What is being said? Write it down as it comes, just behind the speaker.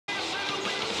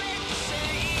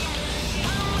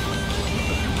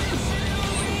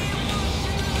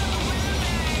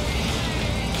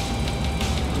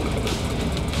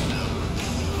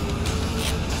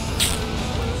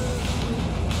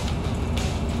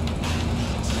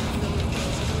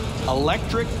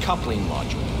Electric coupling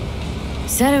module. You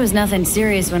said it was nothing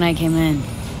serious when I came in.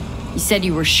 You said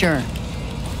you were sure.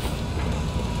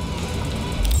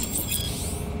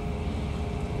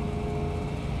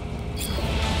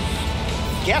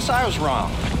 Guess I was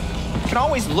wrong. Can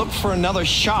always look for another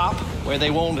shop where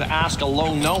they won't ask a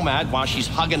lone nomad while she's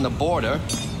hugging the border.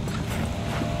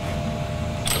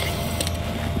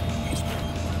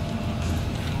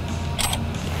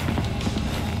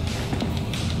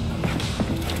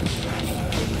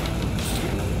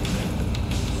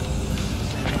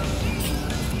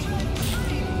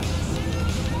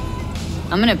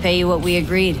 I'm gonna pay you what we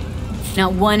agreed.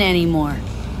 Not one anymore.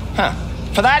 Huh.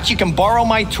 For that, you can borrow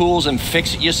my tools and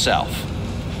fix it yourself.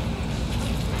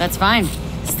 That's fine.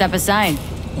 Step aside.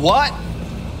 What?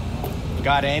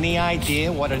 Got any idea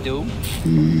what to do?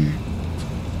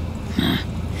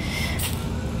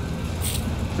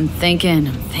 I'm thinking.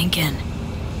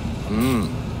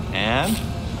 And?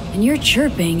 And your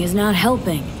chirping is not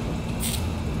helping.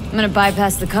 I'm gonna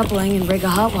bypass the coupling and rig a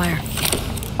hot wire.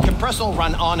 Compressor will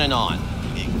run on and on.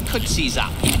 It could seize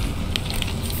up.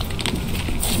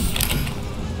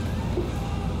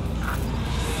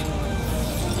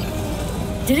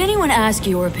 Did anyone ask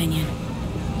your opinion?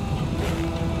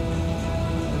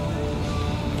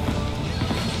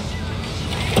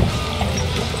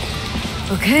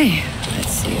 Okay, let's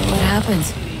see what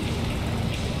happens.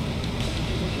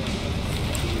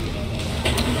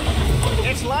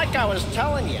 It's like I was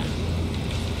telling you.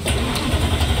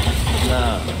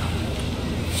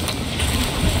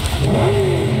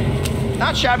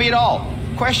 Not shabby at all.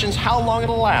 Question's how long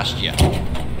it'll last you.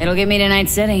 It'll get me to Night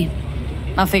City.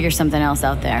 I'll figure something else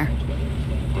out there.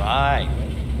 Right.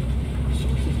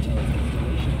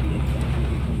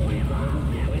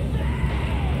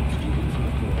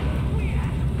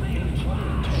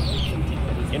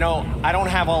 You know, I don't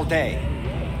have all day.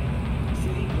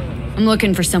 I'm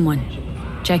looking for someone.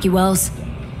 Jackie Wells?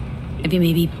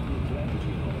 Maybe.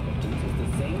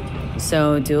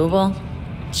 So doable?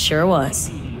 Sure was.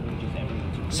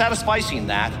 Satisficing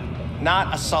that,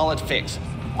 not a solid fix.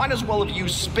 Might as well have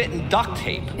used spit and duct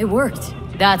tape. It worked.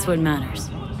 That's what matters.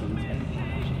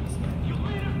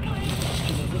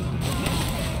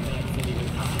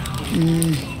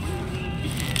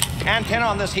 Antenna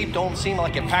on this heap don't seem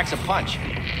like it packs a punch.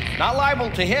 Not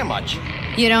liable to hear much.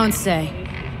 You don't say.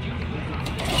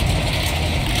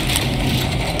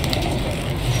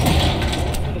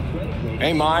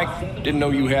 Hey, Mike. Didn't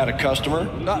know you had a customer.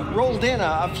 Rolled in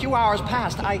a few hours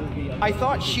past. I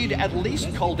thought she'd at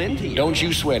least called into you. Don't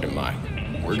you sweat it, Mike.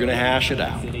 We're gonna hash it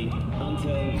out.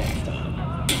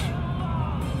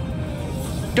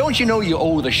 Don't you know you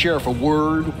owe the sheriff a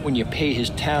word when you pay his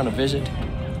town a visit?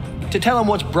 To tell him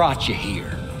what's brought you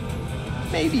here.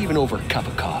 Maybe even over a cup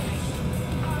of coffee.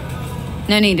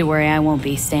 No need to worry, I won't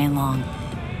be staying long.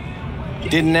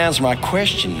 Didn't answer my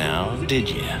question now, did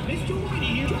you?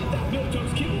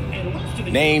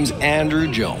 Name's Andrew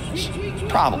Jones.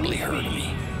 Probably heard of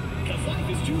me.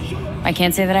 I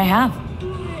can't say that I have.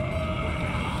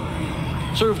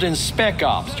 Served in Spec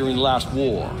Ops during the last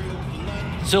war.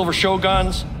 Silver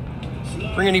Shoguns?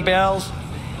 Ring any bells?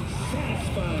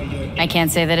 I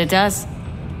can't say that it does.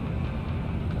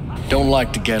 Don't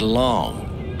like to get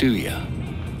along, do ya?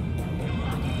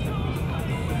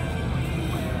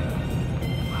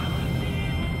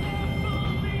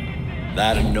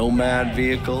 That a NOMAD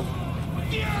vehicle?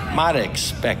 Might have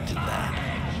expected that.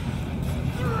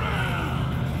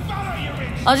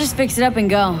 I'll just fix it up and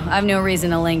go. I've no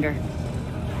reason to linger.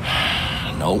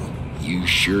 No, you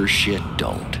sure shit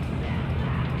don't.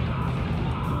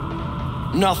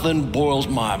 Nothing boils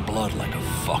my blood like a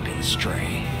fucking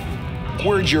stray.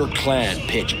 Where'd your clan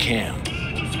pitch camp?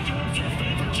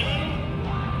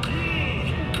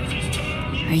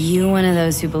 Are you one of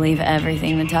those who believe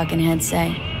everything the talking heads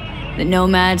say? That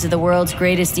nomads are the world's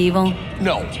greatest evil?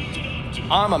 No.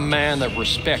 I'm a man that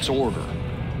respects order.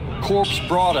 Corpse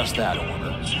brought us that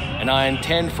order, and I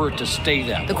intend for it to stay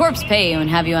that way. The Corps pay you and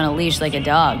have you on a leash like a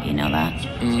dog, you know that?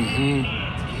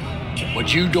 Mm-hmm.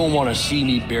 But you don't want to see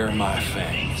me bare my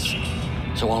fangs.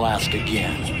 So I'll ask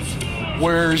again.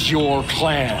 Where's your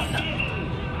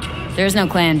clan? There's no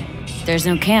clan. There's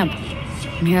no camp.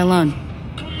 I'm here alone.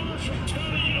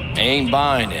 Ain't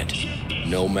buying it.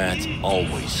 Nomads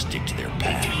always stick to their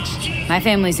packs. My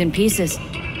family's in pieces.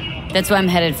 That's why I'm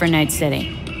headed for Night City.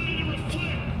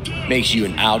 Makes you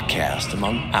an outcast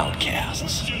among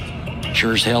outcasts.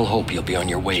 Sure as hell hope you'll be on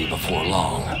your way before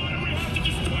long.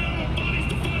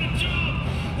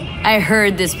 I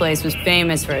heard this place was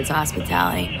famous for its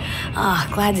hospitality.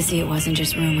 Glad to see it wasn't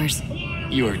just rumors.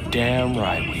 You are damn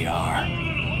right we are.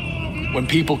 when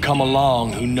people come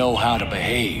along who know how to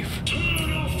behave.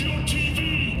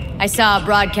 I saw a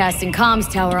broadcasting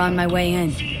comms tower on my way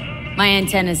in. My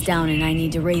antenna's down and I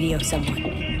need to radio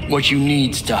someone. What you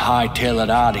need's to hightail it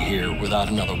out of here without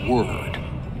another word.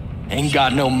 Ain't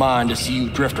got no mind to see you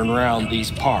drifting around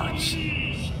these parts.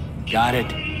 Got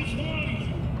it?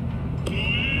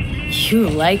 You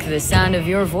like the sound of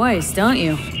your voice, don't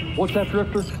you? What's that,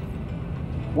 Drifter?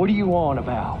 What are you on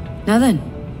about? Nothing.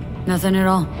 Nothing at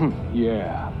all.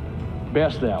 Yeah.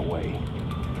 Best that way.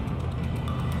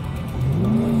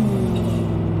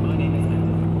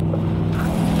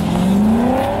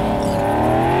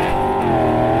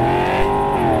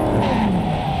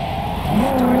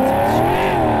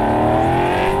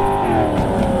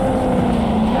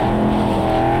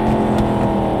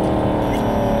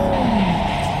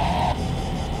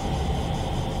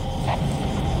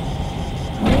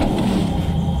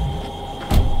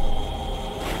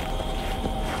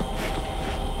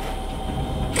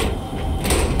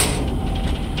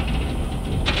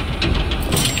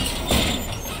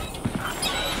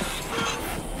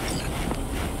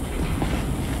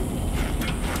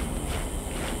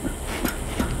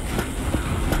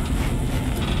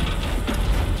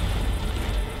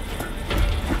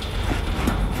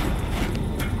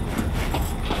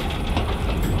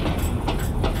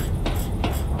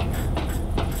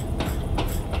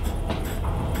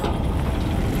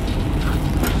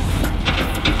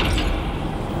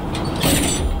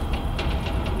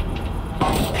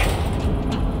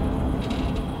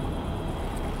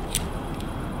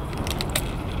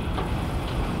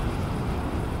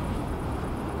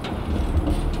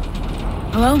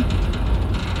 Hello?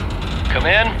 Come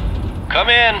in. Come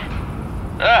in.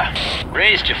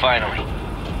 Raised you finally.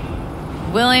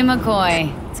 Willie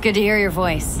McCoy. It's good to hear your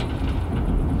voice.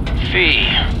 Fee.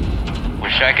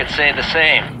 Wish I could say the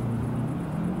same.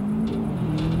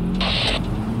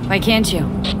 Why can't you?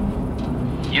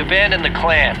 You abandoned the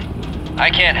clan.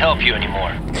 I can't help you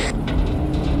anymore.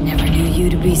 Never knew you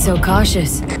to be so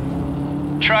cautious.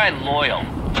 Try loyal.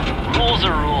 Rules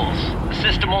are rules. The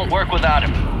system won't work without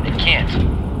him. It can't.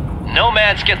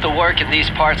 Nomads get the work in these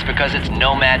parts because it's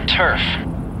nomad turf.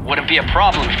 Wouldn't be a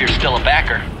problem if you're still a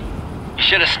backer. You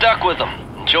should have stuck with them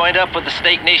and joined up with the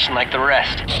Snake Nation like the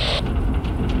rest.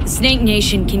 The Snake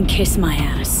Nation can kiss my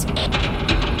ass.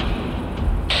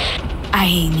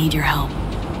 I need your help.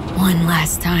 One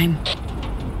last time.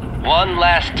 One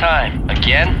last time.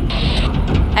 Again?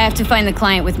 I have to find the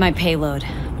client with my payload,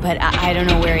 but I don't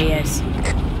know where he is.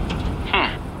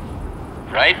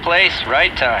 Right place,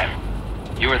 right time.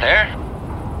 You were there?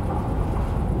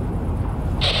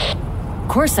 Of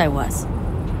course I was.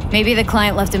 Maybe the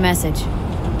client left a message.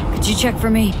 Could you check for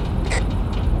me?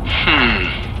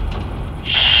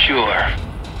 Sure.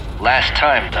 Last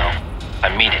time, though.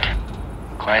 I mean it.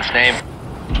 Client's name?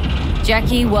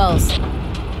 Jackie Wells.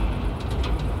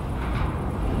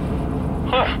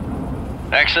 Huh.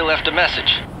 Actually left a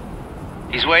message.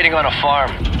 He's waiting on a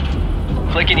farm.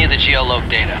 Clicking you the geoloc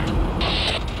data.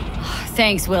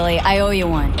 Thanks, Willie. I owe you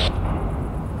one.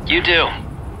 You do.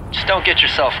 Just don't get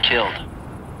yourself killed.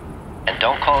 And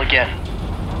don't call again.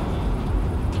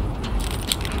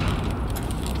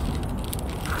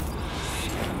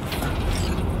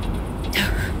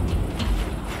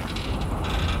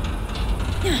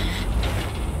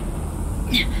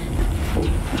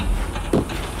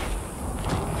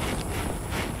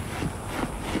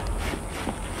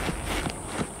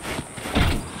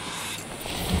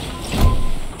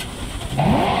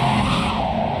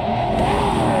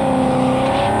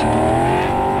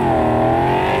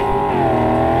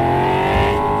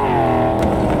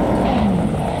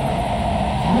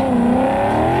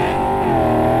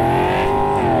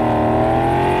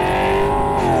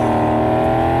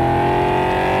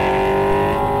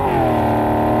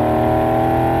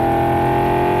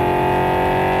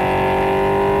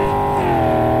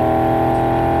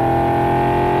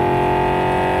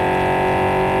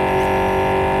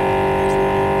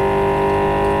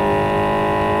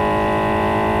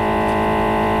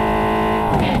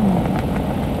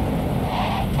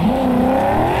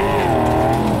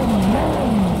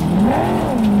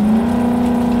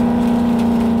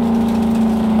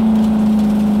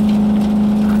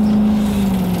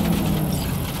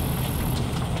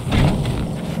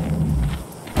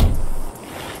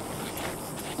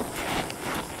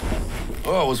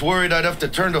 Oh, I was worried I'd have to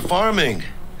turn to farming.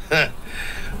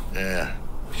 Yeah,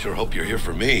 sure hope you're here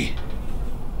for me.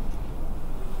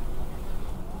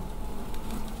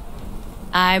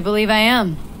 I believe I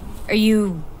am. Are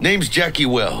you... Name's Jackie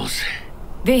Wells.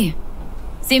 V.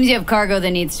 Seems you have cargo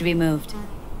that needs to be moved.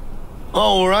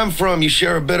 Oh, where I'm from, you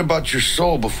share a bit about your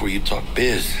soul before you talk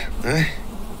biz. Eh?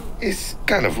 It's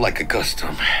kind of like a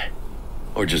custom.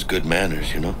 Or just good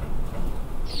manners, you know?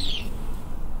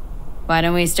 Why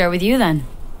don't we start with you then?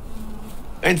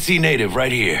 NC native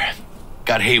right here.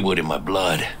 Got Haywood in my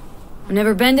blood. I've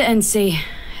never been to NC.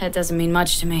 That doesn't mean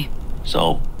much to me.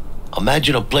 So,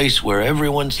 imagine a place where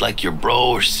everyone's like your bro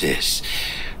or sis.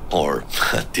 Or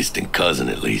a distant cousin,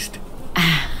 at least.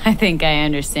 I think I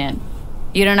understand.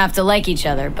 You don't have to like each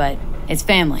other, but it's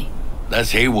family.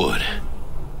 That's Haywood.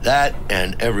 That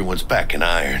and everyone's back in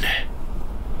iron.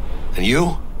 And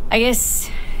you? I guess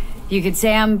you could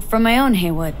say I'm from my own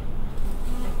Haywood.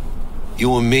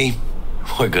 You and me,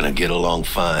 we're gonna get along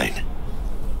fine.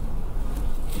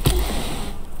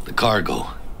 The cargo.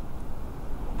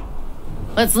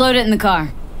 Let's load it in the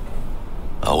car.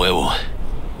 A huevo.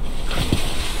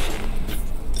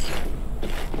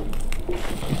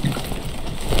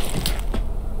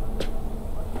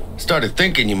 Started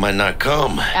thinking you might not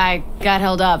come. I got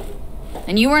held up.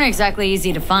 And you weren't exactly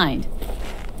easy to find.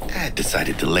 I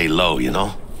decided to lay low, you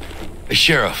know? The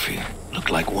sheriff, he looked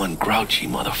like one grouchy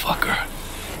motherfucker.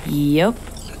 Yep.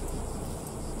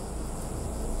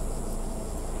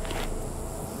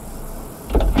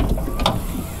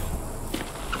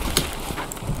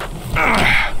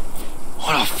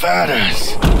 What a fat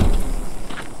ass.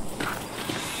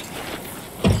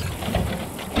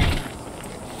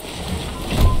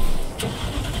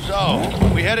 So,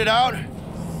 we headed out? Do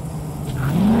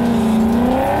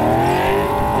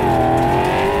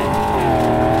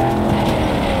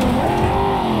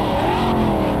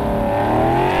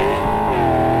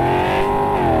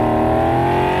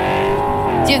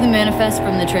you have the manifest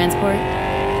from the transport?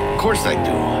 Of course I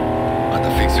do. But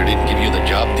the fixer didn't give you the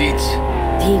job deeds?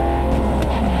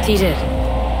 He did.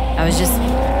 I was just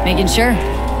making sure.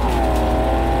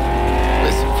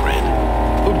 Listen, friend.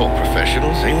 We're both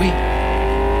professionals, ain't we?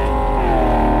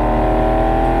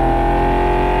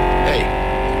 Hey,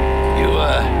 you,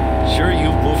 sure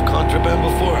you've moved contraband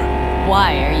before?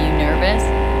 Why? Are you nervous?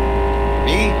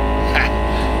 Me?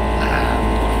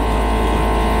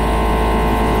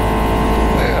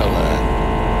 Well,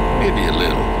 maybe a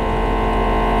little.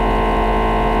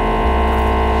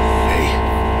 Hey,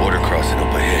 border crossing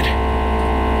up ahead.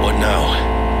 What now?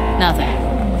 Nothing.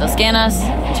 They'll scan us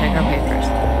and check our papers.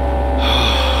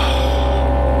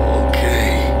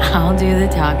 Okay. I'll do the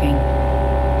talking.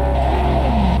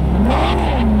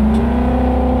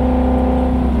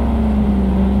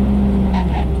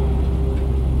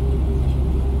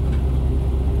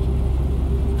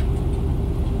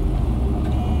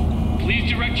 Please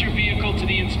direct your vehicle to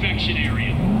the inspection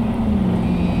area.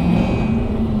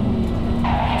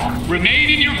 Remain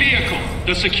in your vehicle.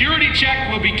 The security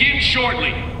check will begin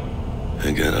shortly.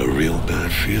 I got a real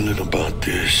bad feeling about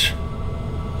this.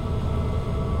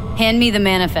 Hand me the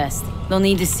manifest. They'll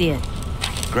need to see it.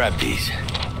 Grab these.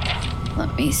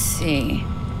 Let me see.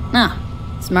 Ah,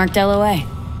 it's marked LOA.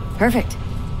 Perfect.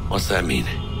 What's that mean?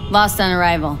 Lost on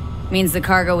arrival. Means the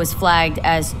cargo was flagged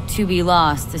as to be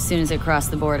lost as soon as it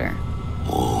crossed the border.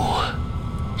 Oh,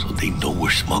 so they know we're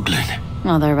smuggling.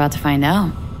 Well, they're about to find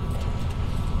out.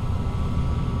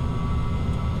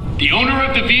 The owner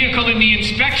of the vehicle in the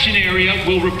inspection area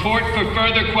will report for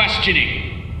further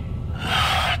questioning.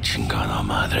 Chingada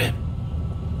madre.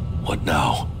 What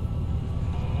now?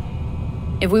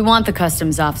 If we want the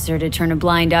customs officer to turn a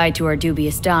blind eye to our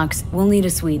dubious docks, we'll need a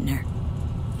sweetener.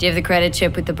 Do you have the credit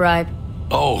chip with the bribe?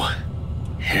 Oh,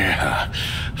 yeah.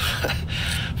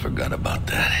 Forgot about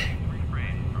that.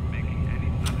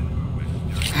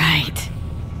 Right.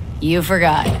 You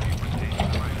forgot.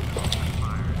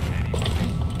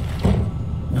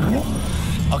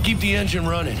 I'll keep the engine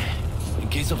running in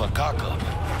case of a cock-up.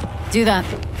 Do that.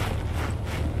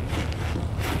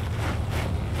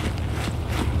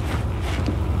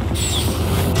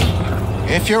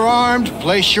 If you're armed,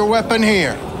 place your weapon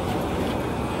here.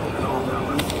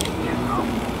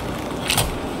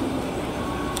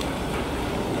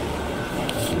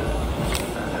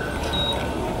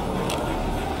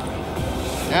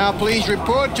 Now please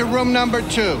report to room number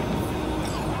 2.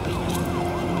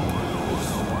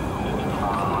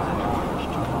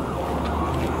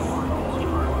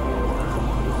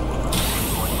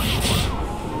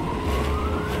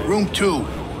 Room 2.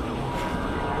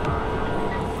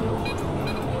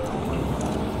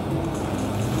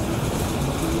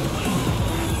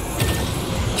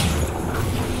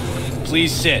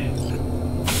 Please sit.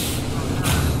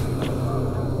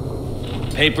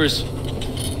 Papers.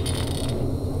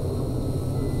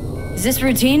 Is this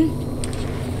routine?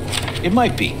 It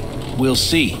might be. We'll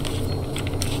see.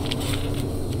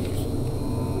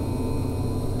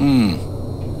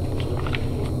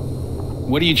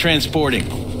 What are you transporting?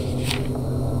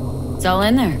 It's all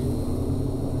in there.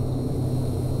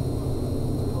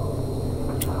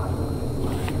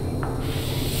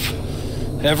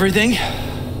 Everything?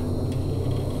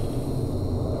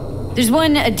 There's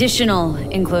one additional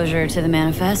enclosure to the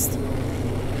manifest.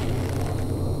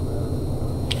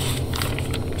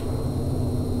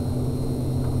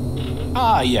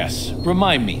 Ah, yes.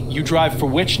 Remind me, you drive for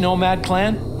which Nomad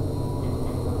clan?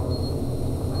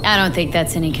 I don't think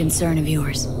that's any concern of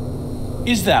yours.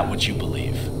 Is that what you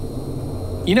believe?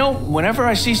 You know, whenever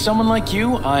I see someone like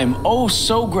you, I'm oh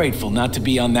so grateful not to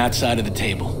be on that side of the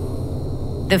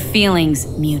table. The feeling's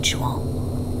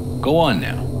mutual. Go on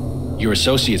now. Your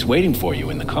associate's waiting for you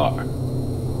in the car.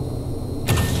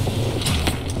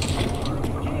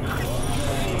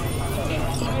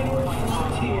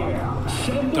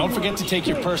 Don't forget to take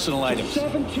your personal items.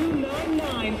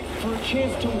 7299 for a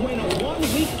chance to win a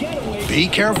one-week getaway. Be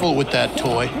careful with that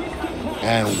toy.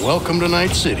 And welcome to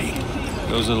Night City.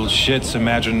 Those little shits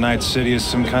imagine Night City is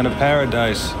some kind of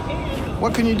paradise.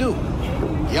 What can you do?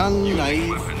 Young,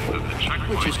 naive,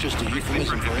 which is just a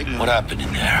euphemism for ignorant. What happened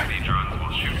in there?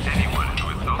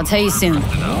 I'll tell you soon.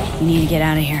 We need to get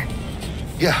out of here.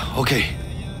 Yeah, okay.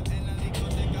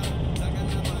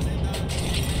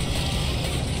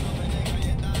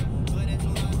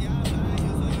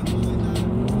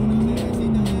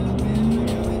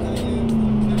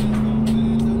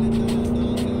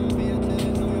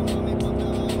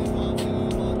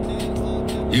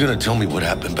 You gonna tell me what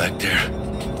happened back there?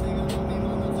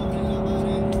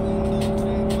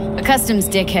 A customs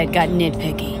dickhead got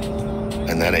nitpicky.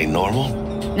 And that ain't normal?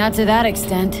 Not to that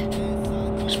extent.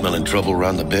 Smelling trouble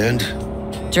around the bend?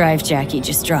 Drive, Jackie,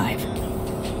 just drive.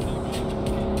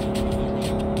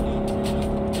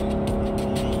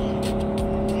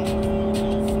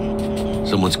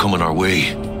 Someone's coming our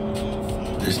way.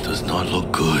 This does not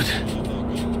look good.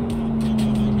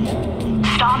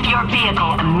 Stop your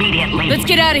vehicle immediately. Let's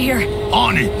get out of here.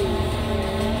 On it!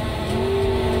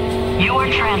 You are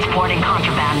transporting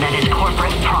contraband that is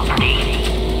corporate property.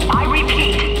 I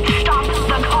repeat, stop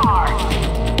the car.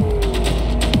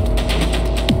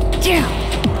 Damn.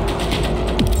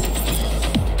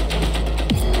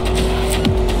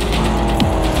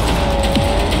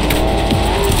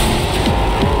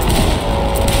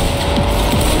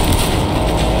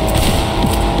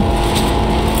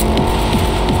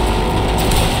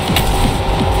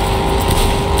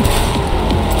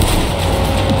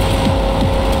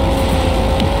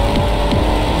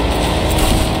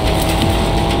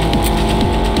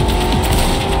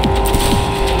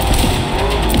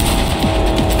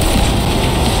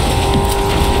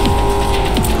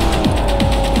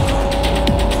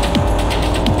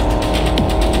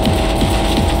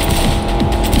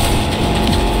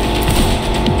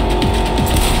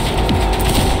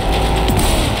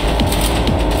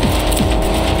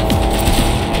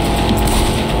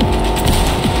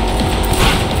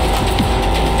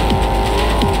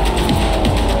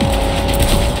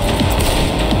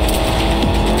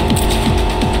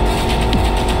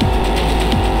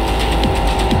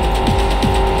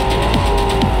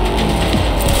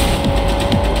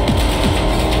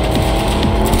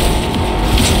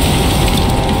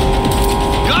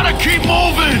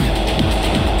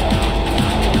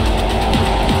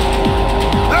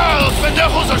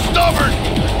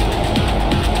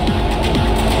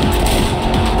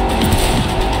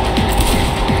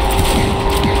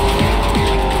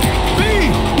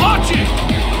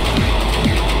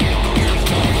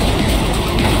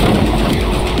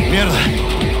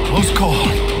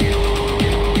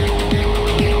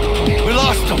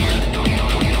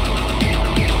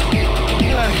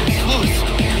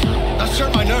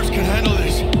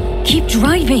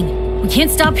 Driving. We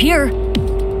can't stop here.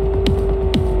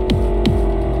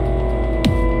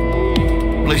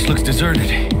 Place looks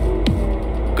deserted.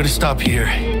 Gonna stop here.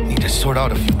 Need to sort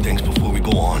out a few things before we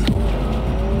go on.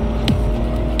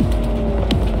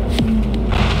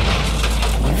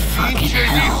 Fucking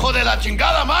hell. ¡Hijo de la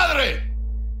chingada madre!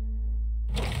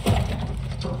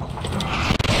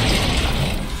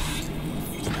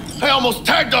 I almost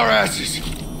tagged our asses.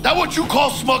 That what you call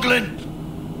smuggling?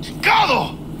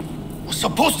 Chingado! Was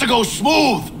supposed to go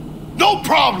smooth. No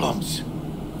problems.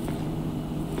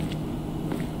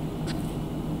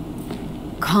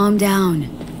 Calm down.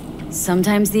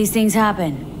 Sometimes these things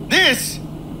happen. This?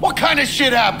 What kind of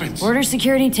shit happens? Border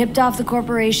security tipped off the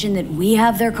corporation that we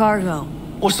have their cargo.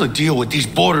 What's the deal with these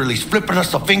borderlies flipping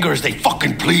us the finger as they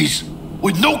fucking please?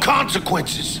 With no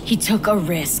consequences. He took a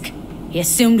risk. He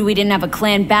assumed we didn't have a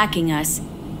clan backing us,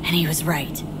 and he was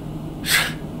right.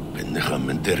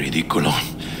 Pendejamente ridículo.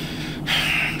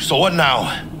 So what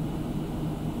now?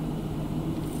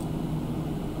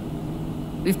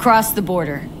 We've crossed the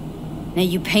border. Now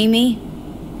you pay me,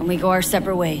 and we go our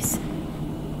separate ways.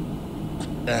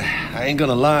 I ain't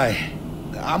gonna lie.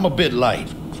 I'm a bit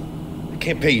light. I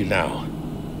can't pay you now.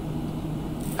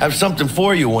 I have something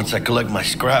for you once I collect my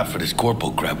scrap for this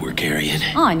corpo crap we're carrying.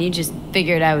 Oh, and you just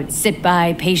figured I would sit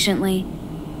by patiently?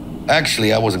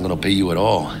 Actually, I wasn't gonna pay you at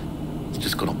all. I was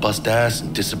just gonna bust ass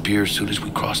and disappear as soon as we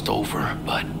crossed over,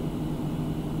 but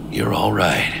you're all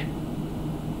right.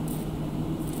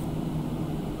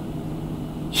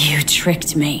 You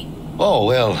tricked me. Oh,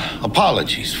 well,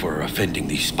 apologies for offending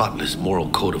the spotless moral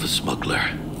code of a smuggler.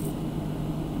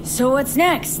 So what's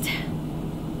next?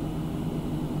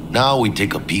 Now we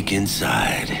take a peek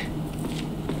inside.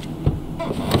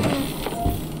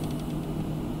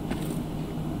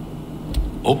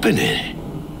 Open it.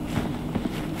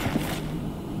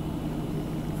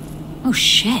 Oh,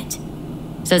 shit.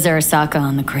 Says Arasaka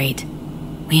on the crate.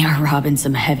 We are robbing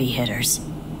some heavy hitters.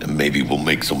 And maybe we'll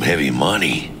make some heavy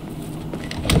money.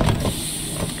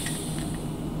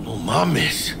 Oh,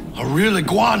 mames. A real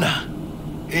iguana.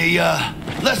 A,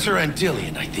 lesser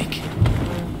Antillean, I think.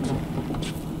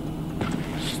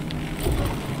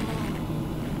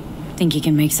 Think you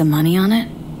can make some money on it?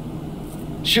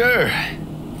 Sure.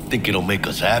 Think it'll make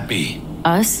us happy.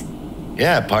 Us?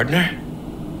 Yeah, partner.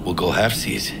 We'll go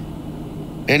halfsies.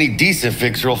 Any decent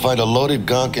fixer will find a loaded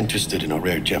gonk interested in a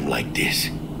rare gem like this.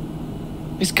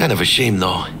 It's kind of a shame,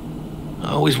 though.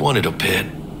 I always wanted a pet.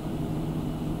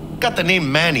 Got the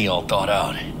name Manny all thought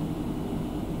out.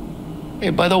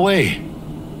 Hey, by the way,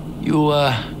 you,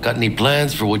 got any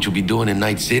plans for what you'll be doing in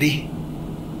Night City?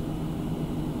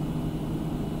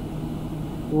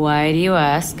 Why do you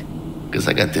ask? Because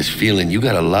I got this feeling you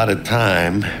got a lot of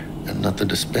time and nothing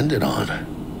to spend it on.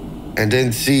 And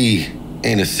NC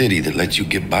ain't a city that lets you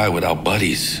get by without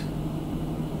buddies.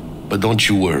 But don't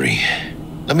you worry.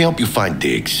 Let me help you find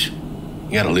digs.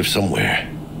 You gotta live somewhere.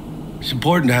 It's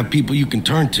important to have people you can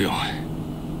turn to.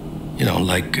 You know,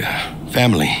 like,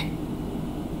 family.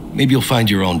 Maybe you'll find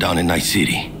your own down in Night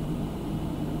City.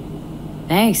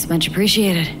 Thanks, much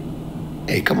appreciated.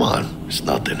 Hey, come on. It's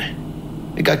nothing.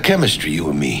 We got chemistry, you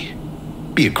and me.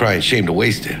 Be a crying shame to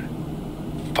waste it.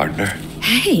 Partner.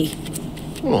 Hey.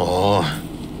 Aw,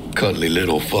 cuddly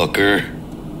little fucker.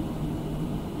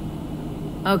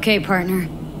 Okay, partner.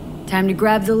 Time to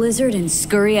grab the lizard and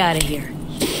scurry out of here.